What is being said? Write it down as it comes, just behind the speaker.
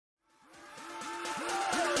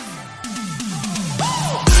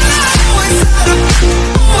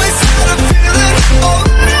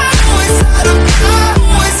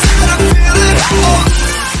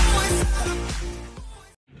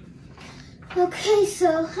Okay,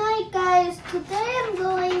 so hi guys. Today I'm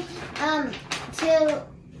going to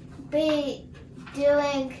be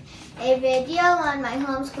doing a video on my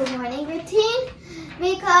homeschool morning routine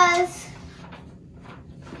because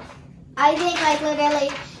I think like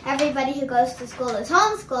literally everybody who goes to school is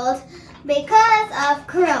homeschooled because of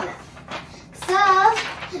Corona. So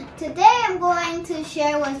today I'm going to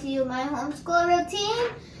share with you my homeschool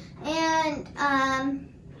routine and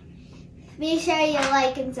be sure you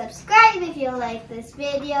like and subscribe if you like this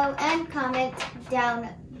video and comment down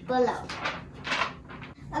below.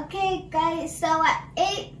 Okay guys, so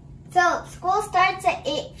school starts at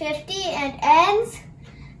 8:50 and ends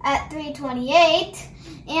at 3:28.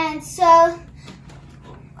 And so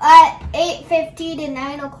at 8:50 to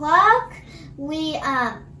 9 o'clock we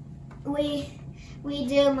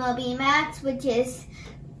do Moby Max, which is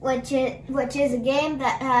a game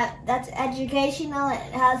that's educational.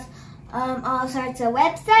 It has all sorts of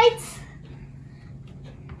websites.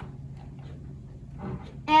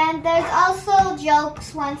 And there's also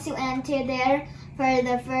jokes once you enter there for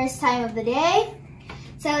the first time of the day.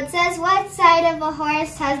 So it says, what side of a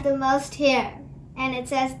horse has the most hair? And it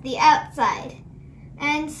says the outside.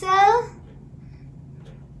 And so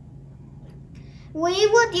we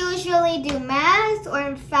would usually do math or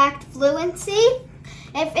in fact fluency.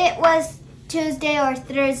 If it was Tuesday or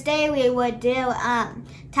Thursday, we would do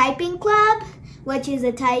typing club, which is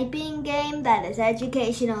a typing game that is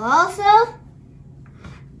educational also.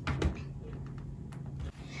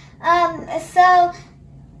 At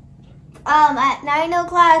 9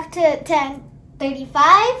 o'clock to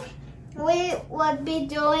 10:35, we would be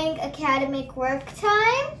doing academic work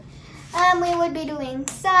time. We would be doing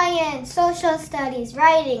science, social studies,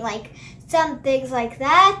 writing, like some things like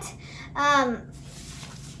that.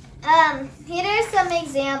 Here are some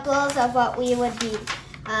examples of what we would be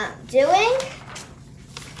doing.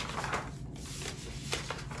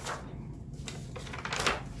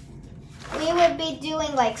 We would be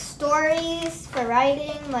doing like stories for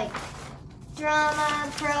writing, like drama,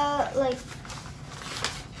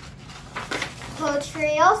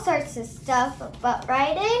 poetry, all sorts of stuff about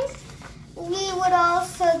writing. We would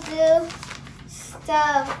also do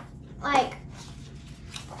stuff like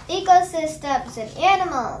ecosystems and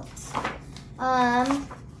animals,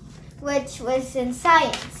 which was in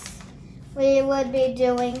science. We would be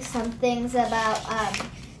doing some things about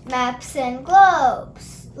maps and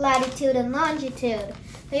globes, latitude and longitude.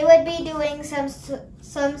 We would be doing some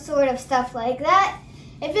sort of stuff like that.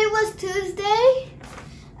 If it was Tuesday,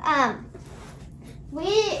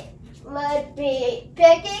 we would be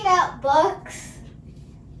picking up books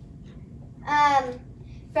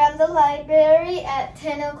from the library at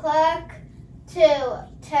 10 o'clock to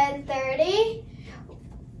 10:30.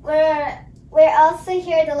 We're also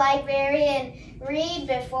here at the library and read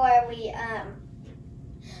before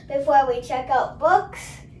we check out books,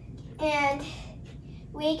 and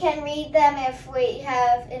we can read them if we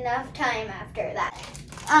have enough time after that.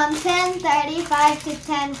 10:35 to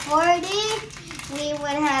 10:40, we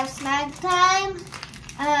would have snack time.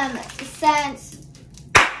 Since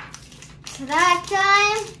snack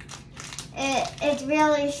time, it's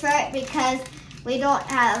really short because we don't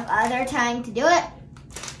have other time to do it.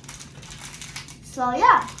 So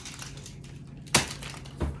yeah.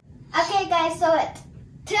 Okay guys, so at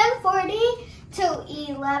 10:40 to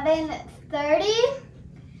 11:30,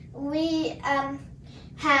 we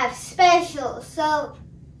have specials. So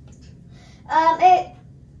the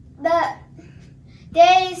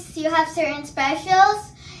days you have certain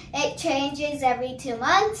specials, it changes every 2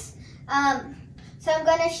 months. So I'm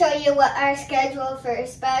going to show you what our schedule for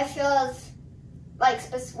specials, like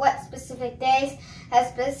what specific days have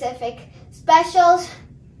specific specials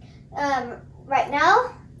right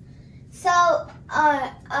now. So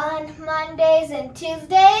on Mondays and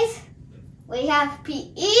Tuesdays, we have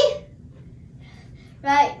P.E.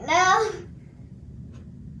 Right now,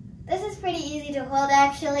 this is pretty easy to hold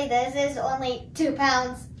actually. This is only 2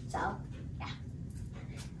 pounds, so yeah.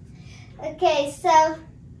 Okay, so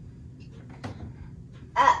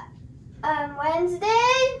on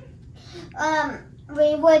Wednesday,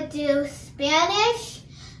 we would do Spanish.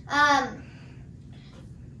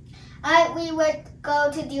 We would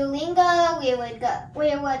go to Duolingo.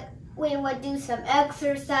 We would do some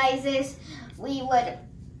exercises. We would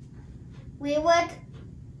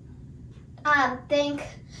think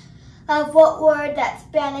of what word that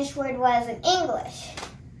Spanish word was in English.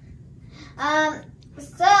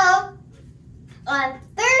 So on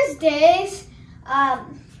Thursdays,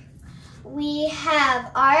 we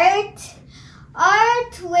have art.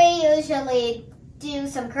 We usually do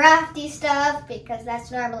some crafty stuff because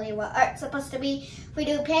that's normally what art's supposed to be. We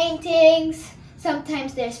do paintings.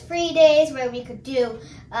 Sometimes there's free days where we could do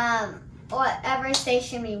whatever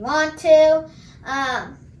station we want to.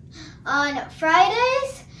 On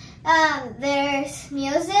Fridays, there's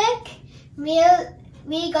music.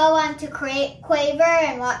 We go on to Quaver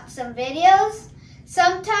and watch some videos.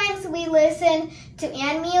 Sometimes we listen to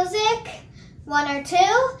music, 1 or 2,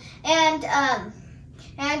 and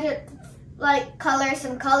like color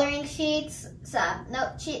some coloring sheets, some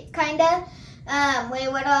note sheets kinda. We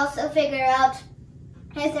would also figure out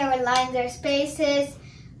if there were lines or spaces.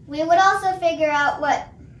 We would also figure out what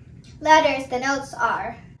letters the notes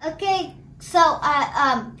are. Okay, so at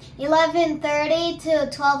 11:30 to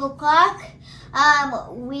 12 o'clock,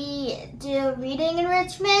 we do reading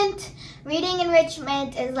enrichment. Reading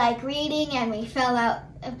enrichment is like reading, and we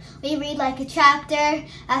read like a chapter.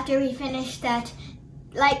 After we finish that,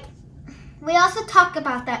 like, we also talk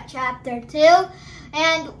about that chapter too,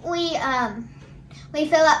 and we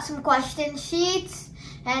fill out some question sheets,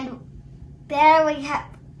 and there we have,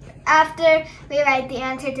 after we write the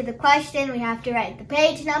answer to the question, we have to write the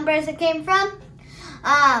page numbers it came from.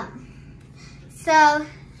 So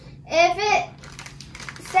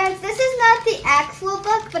since this is not the actual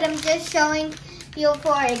book, but I'm just showing you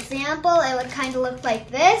for example, it would kind of look like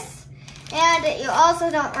this. And you also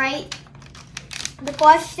don't write the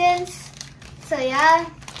questions. So yeah.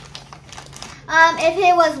 If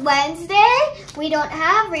it was Wednesday, we don't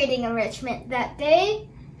have reading enrichment that day.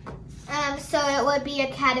 So it would be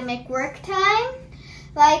academic work time.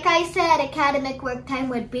 Like I said, academic work time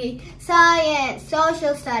would be science,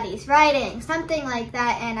 social studies, writing, something like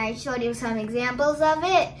that, and I showed you some examples of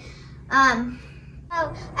it.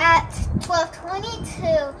 So at 12:20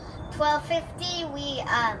 to 12:50, we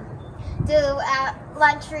do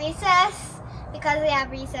lunch recess, because we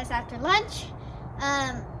have recess after lunch.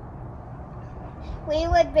 We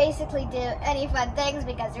would basically do any fun things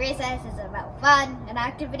because recess is about fun and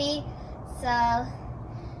activity. So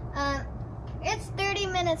it's 30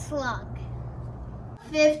 minutes long.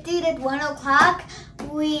 50 to 1 o'clock,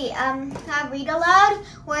 we have read aloud,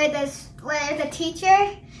 where the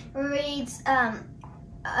teacher reads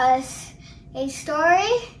us a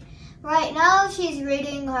story. Right now she's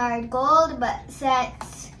reading Hard Gold, but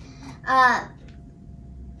since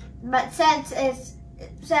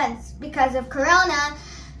because of Corona,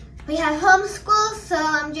 we have homeschool, so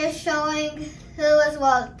I'm just showing Who is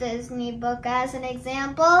Walt Disney book as an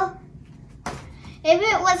example. If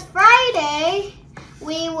it was Friday,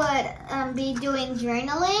 we would be doing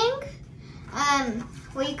journaling.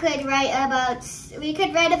 We could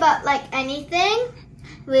write about like anything.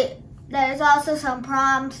 There's also some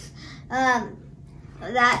prompts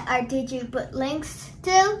that our teacher put links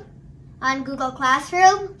to on Google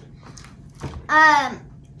Classroom.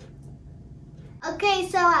 Okay,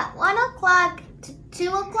 so at 1 o'clock to 2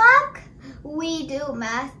 o'clock, we do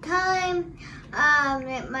math time.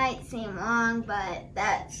 It might seem long, but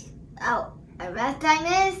that's how our math time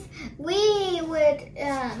is. We would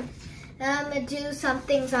do some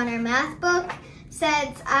things on our math book.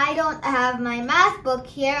 Since I don't have my math book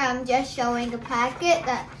here, I'm just showing a packet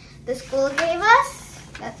that the school gave us,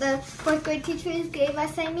 that the 4th grade teachers gave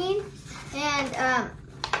us, I mean. And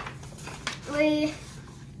we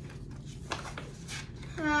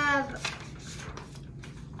have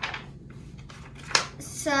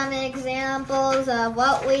some examples of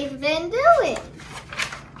what we've been doing.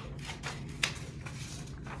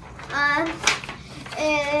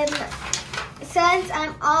 And since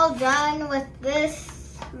I'm all done with this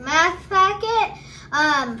math packet,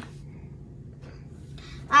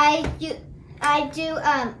 I do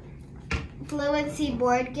fluency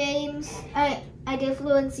board games. I do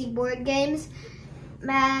fluency board games,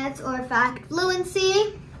 maths or fact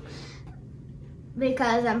fluency,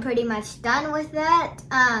 because I'm pretty much done with that.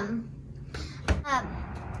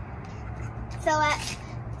 So at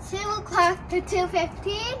 2 o'clock to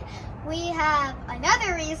 2:15, we have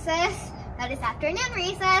another recess, that is afternoon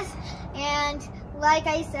recess, and like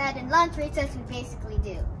I said, in lunch recess, we basically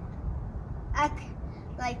do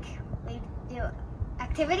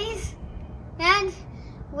activities, and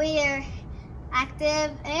we are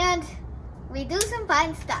active, and we do some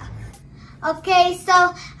fun stuff. Okay,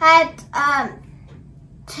 so at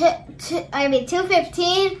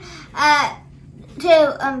 2:15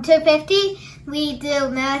 to 2:50, we do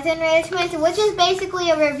math enrichment, which is basically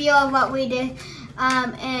a review of what we did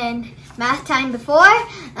in math time before,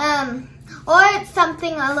 or it's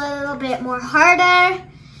something a little bit more harder.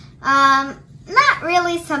 Not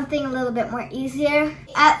really, something a little bit more easier.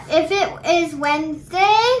 If it is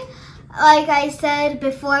Wednesday, like I said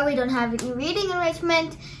before, we don't have any reading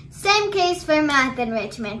enrichment. Same case for math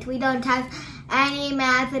enrichment. We don't have any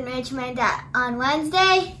math enrichment on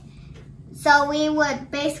Wednesday. So we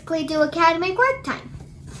would basically do academic work time.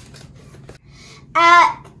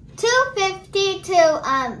 At 2:50 to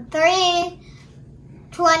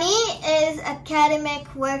 3:20 is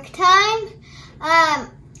academic work time.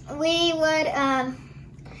 We would,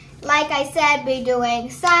 like I said, be doing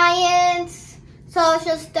science,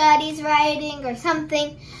 social studies, writing, or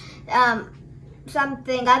something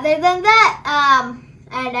other than that.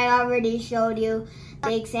 And I already showed you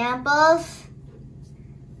the examples.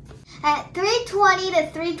 At 3:20 to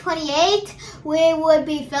 3:28, we would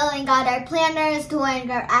be filling out our planners,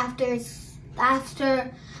 doing our at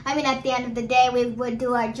the end of the day, we would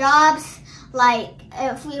do our jobs. Like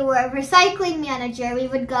if we were a recycling manager, we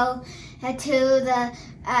would go at the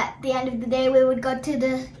end of the day, we would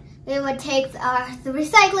take the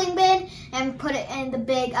recycling bin and put it in the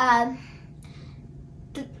big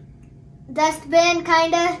dustbin,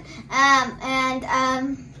 kinda.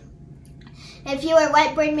 If you were a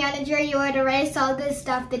whiteboard manager, you would erase all the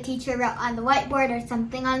stuff the teacher wrote on the whiteboard or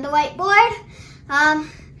something on the whiteboard.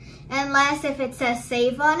 Unless if it says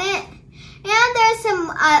save on it. And there's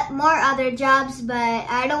some more other jobs, but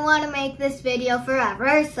I don't want to make this video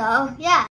forever, so yeah.